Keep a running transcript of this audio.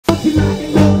Looking like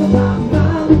another round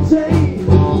round the tape.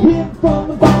 Hit from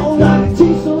the ball like a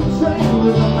cheese on the train.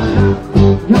 With my mouth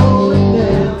going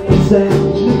down the sand.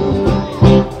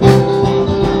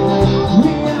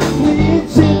 We got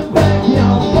kids in the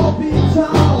backyard, 4 feet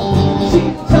tall.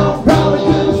 She's tall, probably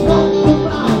could have smoked for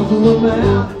miles. With my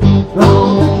mouth on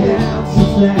the couch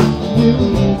since that new.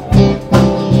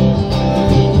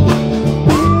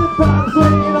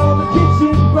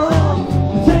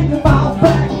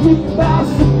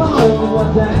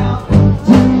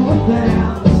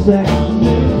 Down, the second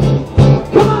year.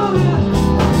 Come on in.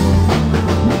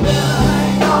 You better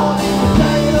hang on and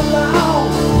take it along.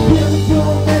 Give it to a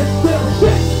miss till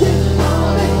 6 in the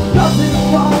morning. Nothing's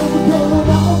wrong, we're going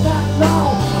all night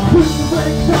long. Put the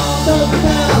brakes on, doesn't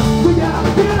matter. We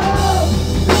gotta get up,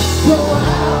 go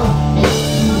out.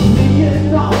 Me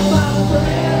and all my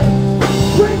friends.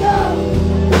 Drink up,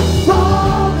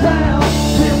 fall down,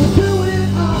 then we do it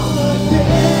all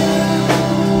again.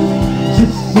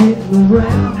 Just sitting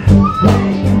around,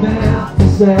 hanging out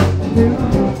this afternoon.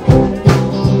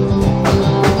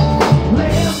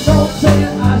 Laying no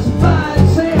sand, I should buy a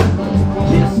sand.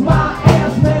 Kiss my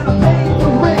ass, man, I paid the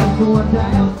rent. Going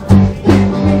down, get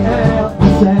me out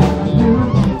this afternoon.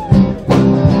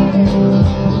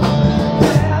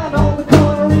 Down on the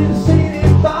corner in the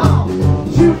city bar,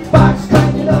 jukebox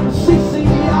cranking up a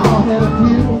CCR. Had a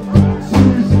few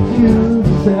Susie Q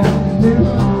this afternoon.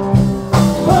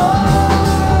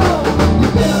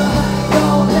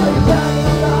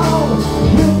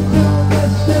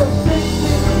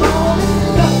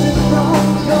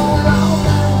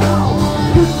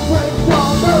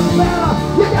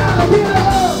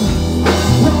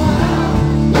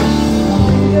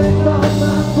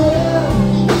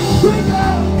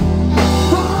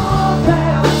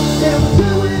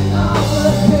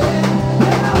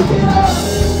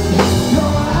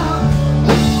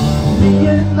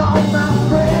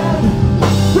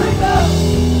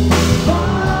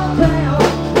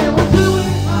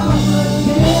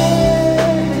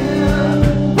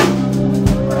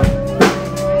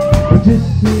 Just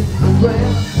sitting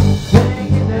around,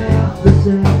 hanging out this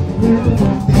afternoon.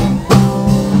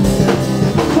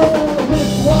 So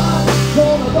this one's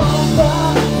gonna go by.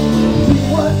 See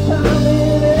what time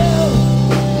it is.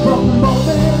 From the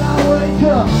moment I wake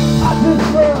up, I just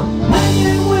love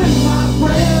hanging with my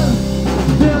friends.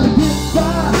 Never get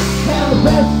by, have the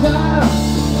best time.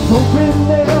 Hoping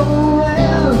never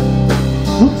ends.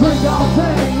 We'll drink all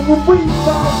day when we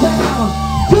fall down.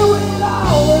 Do it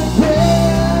all again.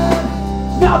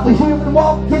 Not the human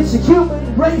walk, it's a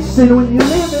human race. And when you're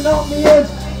living on the edge,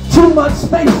 too much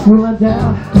space will run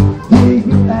down, dig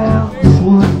you out.